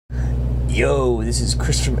Yo, this is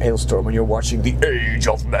Chris from Alestorm, and you're watching The Age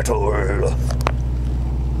of Metal.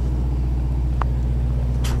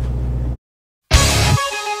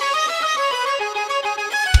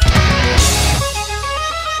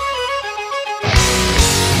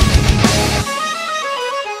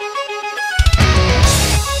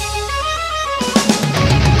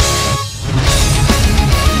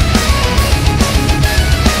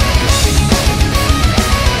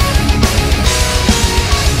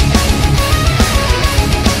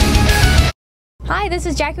 Hi, this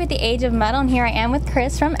is Jackie with The Age of Metal, and here I am with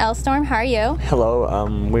Chris from Alestorm. How are you? Hello,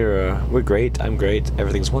 we're great. I'm great.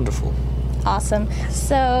 Everything's wonderful. Awesome.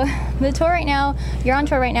 So, the tour right now, you're on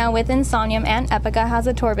tour right now with Insomnium and Epica. How's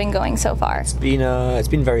the tour been going so far? It's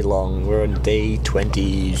been very long. We're on day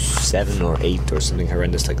 27 or 8 or something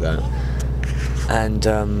horrendous like that. And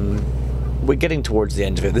we're getting towards the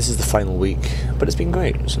end of it. This is the final week, but it's been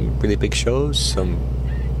great. Some really big shows,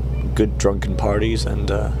 some good drunken parties,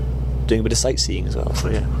 and doing a bit of sightseeing as well, so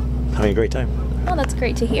yeah, having a great time. Well, that's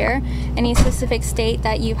great to hear. Any specific state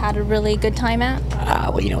that you've had a really good time at?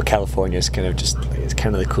 Well, you know, California is kind of it's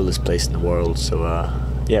kind of the coolest place in the world, so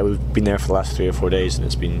yeah, we've been there for the last 3 or 4 days,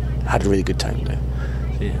 and had a really good time there,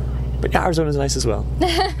 so, yeah. But yeah, Arizona's nice as well.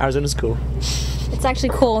 Arizona's cool. It's actually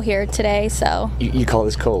cool here today, so... You call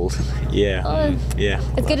this cold? Yeah, yeah.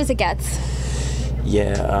 As good as it gets.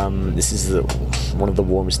 Yeah, this is one of the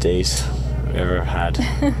warmest days I've ever had.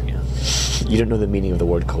 Yeah. You don't know the meaning of the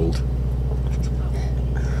word cold.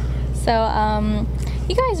 So,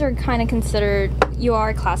 you guys are kind of you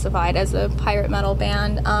are classified as a pirate metal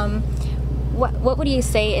band. What would you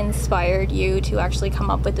say inspired you to actually come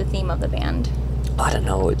up with the theme of the band? I don't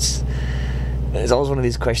know, it's always one of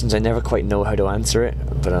these questions I never quite know how to answer it,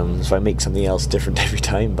 but so I make something else different every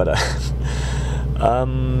time, but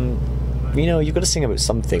you know, you've got to sing about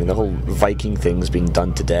something. The whole Viking thing's been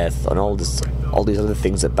done to death, and all these other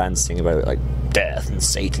things that bands sing about, like death and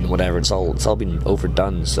Satan, whatever. It's all been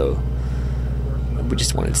overdone. So we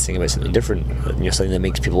just wanted to sing about something different, you know, something that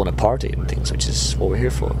makes people want to party and things, which is what we're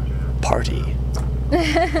here for. Party.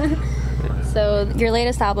 Yeah. So your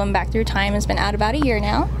latest album, Back Through Time, has been out about a year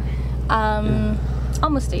now.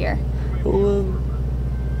 Almost a year. Well,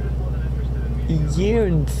 a year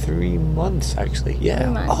and 3 months, actually. Yeah,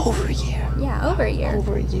 3 months. Over a year. Yeah, over a year.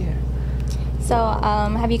 Over a year. So,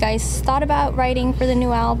 have you guys thought about writing for the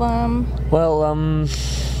new album? Well,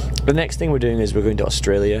 the next thing we're doing is we're going to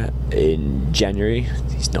Australia in January.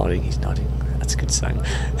 He's nodding. That's a good sign.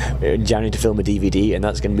 In January to film a DVD, and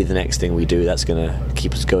that's going to be the next thing we do. That's going to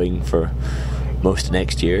keep us going for most of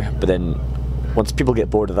next year. But then, once people get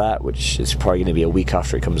bored of that, which is probably going to be a week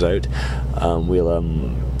after it comes out,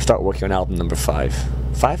 we'll start working on album number 5.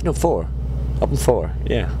 5? No, 4. Album 4.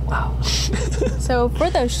 Yeah. Wow. So for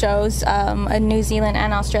those shows, in New Zealand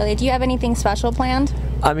and Australia, do you have anything special planned?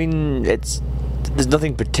 I mean, there's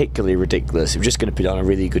nothing particularly ridiculous. We're just going to put on a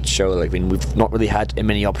really good show. Like, I mean, we've not really had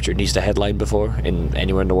many opportunities to headline before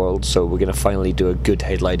anywhere in the world, so we're going to finally do a good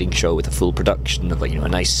headlining show with a full production of, like, you know, a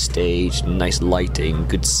nice stage, nice lighting,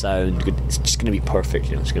 good sound. It's just going to be perfect.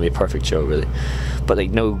 You know, it's going to be a perfect show, really. But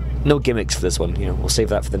like, no gimmicks for this one. You know, we'll save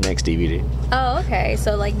that for the next DVD. Oh, okay.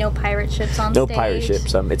 So like, no pirate ships on stage. No pirate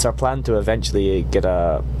ships. It's our plan to eventually get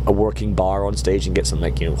a working bar on stage and get some,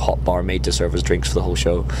 like, you know, hot bar made to serve us drinks for the whole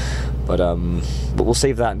show. But we'll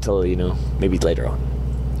save that until, you know, maybe later on.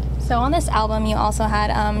 So on this album, you also had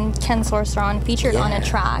Ken Sorceron featured on a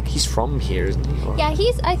track. He's from here, isn't he? Or... Yeah,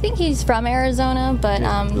 I think he's from Arizona, but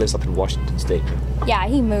lives up in Washington State. Yeah,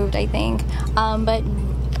 he moved, I think. But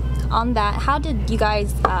on that, how did you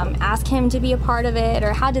guys ask him to be a part of it,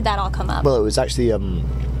 or how did that all come up? Well, it was actually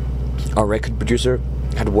our record producer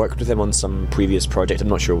had worked with him on some previous project. I'm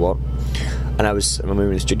not sure what. And when we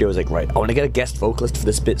were in the studio, I was like, right, I want to get a guest vocalist for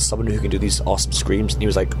this bit, someone who can do these awesome screams. And he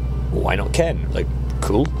was like, why not Ken? Like,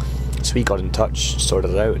 cool. So he got in touch,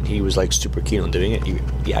 sorted it out, and he was like super keen on doing it.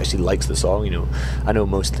 He actually likes the song, you know. I know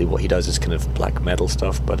mostly what he does is kind of black metal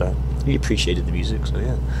stuff, but he appreciated the music, so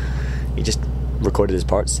yeah. He just recorded his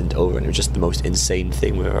parts, sent it over, and it was just the most insane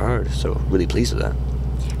thing we've ever heard. So really pleased with that.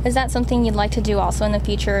 Is that something you'd like to do also in the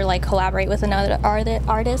future, like collaborate with another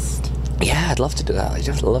artist? Yeah, I'd love to do that.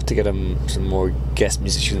 I'd love to get some more guest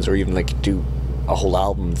musicians, or even like do a whole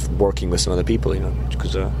album working with some other people, you know,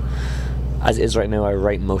 because as it is right now, I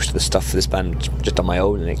write most of the stuff for this band just on my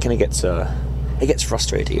own, and it kind of gets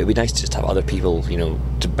frustrating. It'd be nice to just have other people, you know,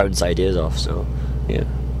 to bounce ideas off. So yeah.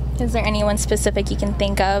 Is there anyone specific you can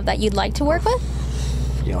think of that you'd like to work with?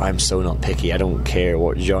 You know, I'm so not picky. I don't care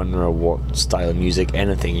what genre, what style of music,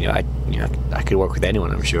 anything. You know, I could work with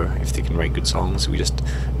anyone, I'm sure, if they can write good songs. We just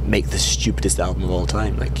make the stupidest album of all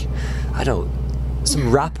time. Like, I don't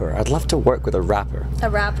some rapper. I'd love to work with a rapper. A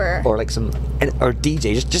rapper. Or like or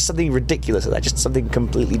DJ, just something ridiculous like that, just something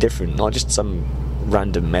completely different, not just some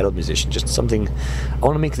random metal musician, just something. I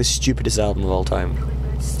want to make the stupidest album of all time.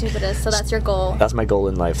 Stupidest, so that's your goal. That's my goal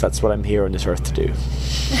in life. That's what I'm here on this earth to do.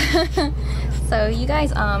 So you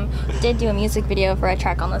guys did do a music video for a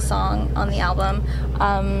track on the album.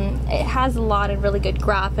 It has a lot of really good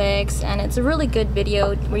graphics, and it's a really good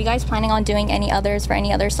video. Were you guys planning on doing any others for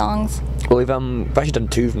any other songs? Well, we've actually done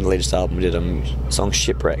 2 from the latest album. We did the song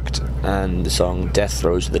Shipwrecked and the song Death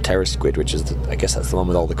Throes with the Terror Squid, which is, I guess that's the one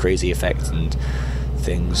with all the crazy effects and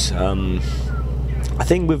things. I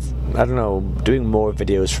think I don't know, doing more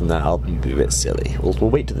videos from that album would be a bit silly. We'll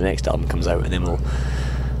wait till the next album comes out and then we'll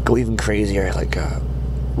go even crazier. Like,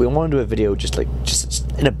 we want to do a video just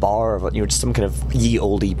in a bar, or just some kind of ye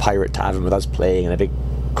olde pirate tavern with us playing and a big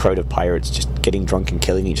crowd of pirates just getting drunk and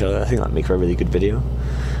killing each other. I think that'd make for a really good video.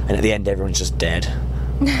 And at the end, everyone's just dead,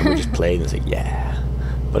 and we're just playing. And it's like, yeah.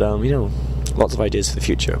 But lots of ideas for the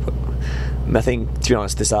future. But I think, to be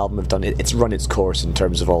honest, this album it's run its course in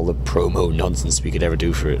terms of all the promo nonsense we could ever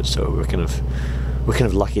do for it. So we're kind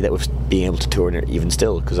of lucky that we're being able to tour it even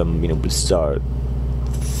still, because this is our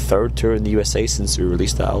 3rd tour in the USA since we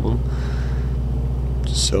released the album.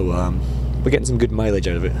 So we're getting some good mileage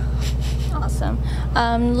out of it. Awesome.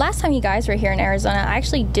 Last time you guys were here in Arizona, I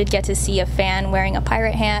actually did get to see a fan wearing a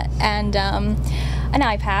pirate hat and an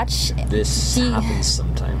eye patch. This happens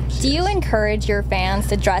sometimes. Do you encourage your fans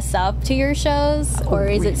to dress up to your shows, or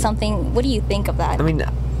is it something? What do you think of that? I mean,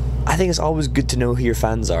 I think it's always good to know who your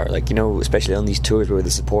fans are. Like, especially on these tours where we're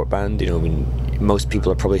the support band. Most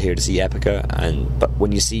people are probably here to see Epica, but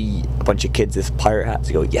when you see a bunch of kids with pirate hats,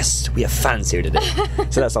 you go, "Yes, we have fans here today."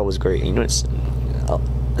 So that's always great.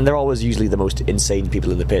 And they're always usually the most insane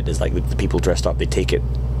people in the pit. It's like the people dressed up, they take it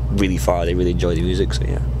really far, they really enjoy the music. So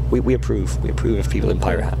yeah, we approve of people in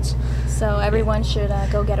pirate hats. So everyone should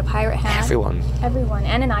go get a pirate hat. Everyone,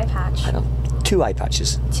 and an eye patch. I know, 2 eye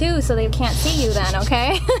patches. 2, so they can't see you then,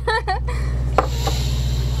 okay?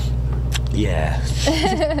 Yeah.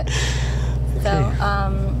 So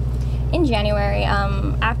in January,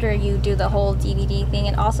 after you do the whole DVD thing,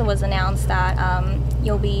 it also was announced that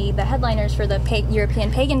you'll be the headliners for the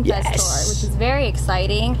European Pagan Fest tour, which is very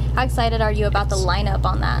exciting. How excited are you about the lineup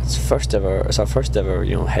on that? It's our first ever,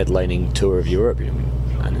 headlining tour of Europe,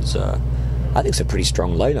 and it's I think it's a pretty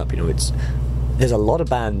strong lineup. There's a lot of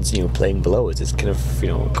bands, playing below us. It's kind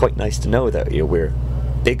of, quite nice to know that we're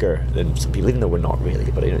bigger than some people, even though we're not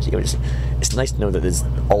really. But it's nice to know that there's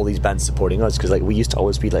all these bands supporting us, because we used to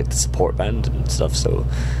always be like the support band and stuff. So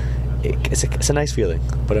it's a nice feeling.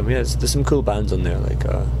 But there's some cool bands on there, like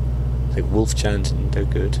Wolf Chant, and they're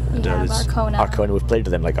good. And Arcona. We've played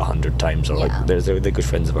with them like 100 times. Or they're good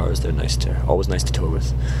friends of ours. They're always nice to tour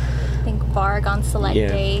with. I think Varg on select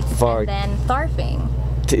dates, and then Tharfing.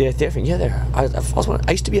 Tharfing,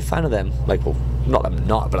 I used to be a fan of them. Not that I'm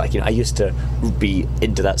not, but I used to be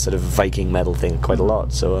into that sort of Viking metal thing quite a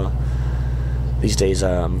lot. So these days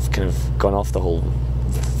I've kind of gone off the whole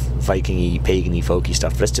Viking-y, pagan-y, folky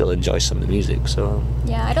stuff, but I still enjoy some of the music. So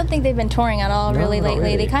yeah, I don't think they've been touring at all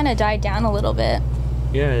lately. They kind of died down a little bit.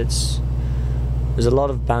 Yeah, there's a lot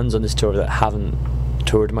of bands on this tour that haven't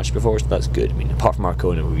toured much before, so that's good. I mean, apart from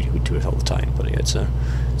Arcona, we tour it all the time. But yeah, it's a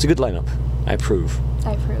good lineup. I approve.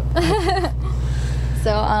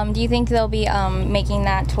 So, do you think they'll be making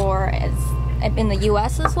that tour in the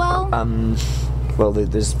U.S. as well? Well,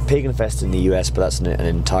 there's Pagan Fest in the U.S., but that's an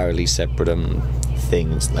entirely separate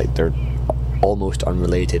thing. It's they're almost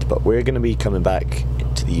unrelated. But we're going to be coming back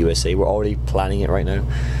to the USA. We're already planning it right now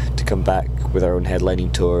to come back with our own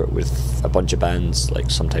headlining tour with a bunch of bands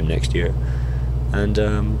sometime next year, and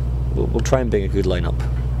we'll try and bring a good lineup.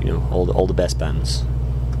 All the best bands,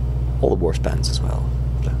 all the worst bands as well,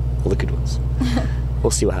 all the good ones. We'll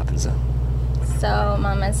see what happens though. So,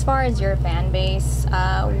 as far as your fan base,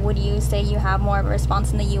 would you say you have more of a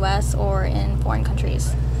response in the U.S. or in foreign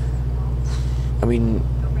countries? I mean,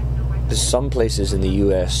 there's some places in the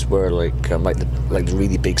U.S. where the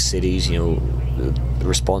really big cities, the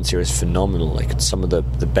response here is phenomenal. Some of the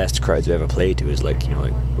best crowds I've ever played to is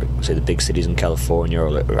say the big cities in California,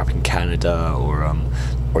 or up in Canada,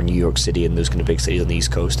 or New York City, and those kind of big cities on the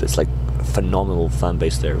East Coast. It's a phenomenal fan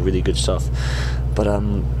base there, really good stuff. But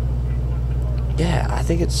yeah, I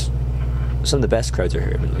think it's some of the best crowds are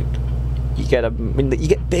here. You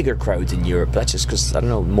get bigger crowds in Europe. That's just because, I don't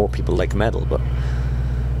know, more people like metal. But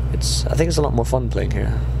I think it's a lot more fun playing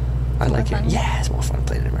here. I like it. Yeah, it's more fun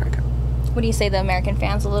playing in America. Would you say the American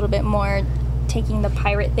fans a little bit more taking the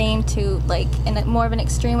pirate theme to like in more of an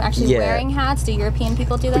extreme, actually wearing hats. Do European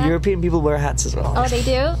people do that? But European people wear hats as well. Oh, they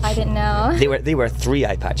do? I didn't know. They wear 3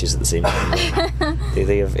 eye patches at the same time.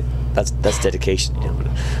 they have that's dedication, you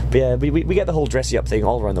know. But yeah, we get the whole dressy up thing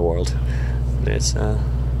all around the world. It's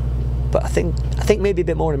but I think maybe a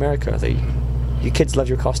bit more in America. You kids love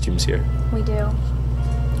your costumes here. We do.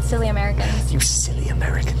 Silly Americans. You silly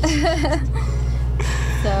Americans.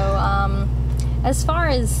 So, as far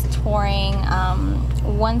as touring,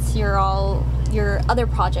 once your other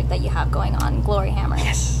project that you have going on, Glory Hammer.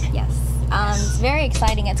 Yes. It's very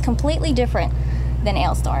exciting. It's completely different than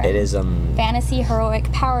Alestorm. It is fantasy,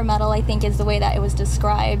 heroic, power metal, I think is the way that it was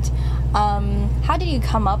described. How did you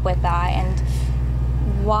come up with that, and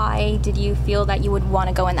why did you feel that you would want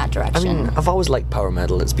to go in that direction? I mean, I've always liked power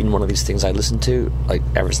metal. It's been one of these things I listened to, like,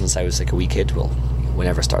 ever since I was, like, a wee kid. Well,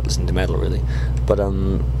 whenever I started listening to metal, really. But,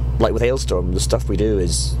 like, with Alestorm, the stuff we do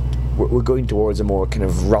is... We're going towards a more kind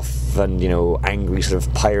of rough and, you know, angry, sort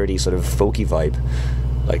of piratey, sort of folky vibe.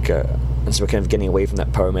 Like, and so we're kind of getting away from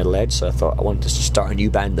that power metal edge, so I thought I wanted to start a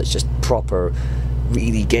new band that's just proper...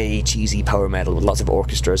 really gay, cheesy power metal with lots of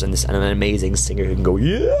orchestras and an amazing singer who can go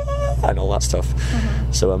yeah and all that stuff.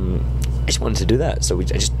 So I just wanted to do that. So I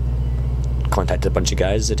just contacted a bunch of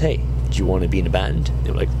guys and said, hey, do you want to be in a band? And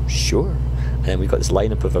they were like, sure. And then we've got this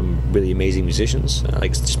lineup of really amazing musicians,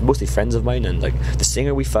 like just mostly friends of mine. And like the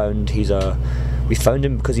singer we found, we found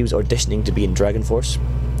him because he was auditioning to be in Dragon Force.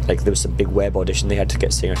 Like there was some big web audition they had to get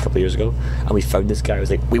a singer a couple of years ago, and we found this guy. I was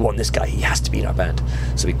like, we want this guy, he has to be in our band.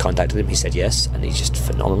 So we contacted him, he said yes, and he's just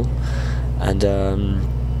phenomenal. And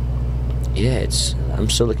I'm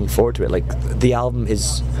so looking forward to it. Like the album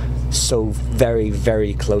is so very,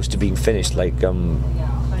 very close to being finished. Like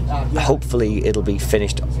hopefully it'll be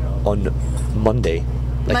finished on Monday.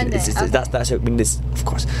 Like Monday, okay. That's how, I mean, this, of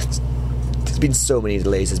course, there's been so many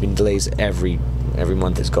delays. There's been delays every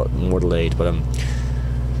month. It's got more delayed, but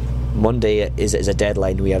Monday is a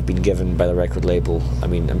deadline we have been given by the record label. I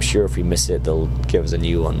mean, I'm sure if we miss it, they'll give us a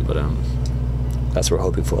new one, but that's what we're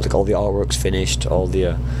hoping for. Like all the artwork's finished, all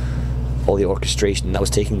the orchestration. That was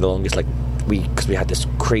taking the longest, like because we had this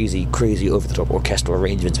crazy over the top orchestral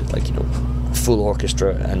arrangements with, like, you know, full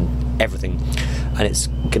orchestra and everything, and it's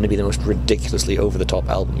going to be the most ridiculously over the top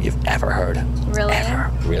album you've ever heard. Really?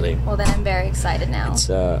 Ever, really. Well, then I'm very excited now. It's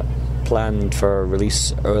planned for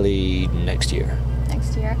release early next year.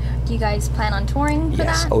 Next year. Do you guys plan on touring for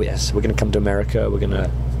that? Oh yes, we're going to come to America. We're going to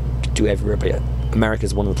do everywhere, but yeah, America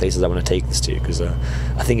is one of the places I want to take this to, because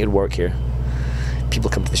I think it'd work here. People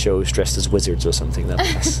come to the shows dressed as wizards or something.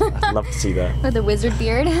 I'd love to see that. With a wizard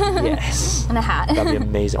beard. Yes. And a hat. That'd be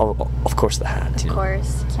amazing. Oh, of course the hat. Of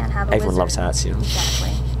course, can't have a Everyone wizard. loves hats, you know.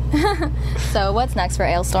 Exactly. So what's next for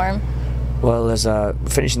Alestorm? Well, there's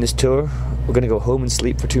finishing this tour. We're going to go home and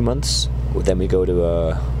sleep for 2 months. Then we go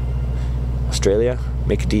to Australia,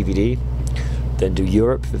 make a DVD, then do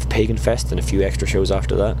Europe with Pagan Fest and a few extra shows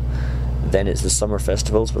after that. Then it's the summer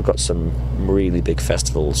festivals. We've got some really big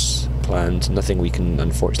festivals planned. Nothing we can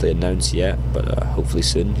unfortunately announce yet, but hopefully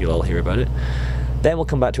soon you'll all hear about it. Then we'll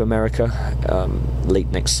come back to America late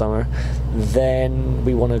next summer. Then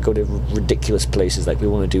we want to go to ridiculous places, like we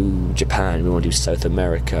want to do Japan, we want to do South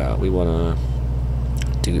America, we want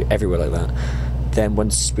to do everywhere like that. Then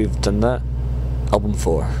once we've done that, album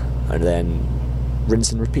 4, and then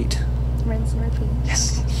rinse and repeat. Rinse and repeat.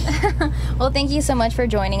 Yes. Well, thank you so much for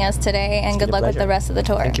joining us today, and good luck with the rest of the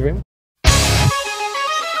tour. Thank you very much.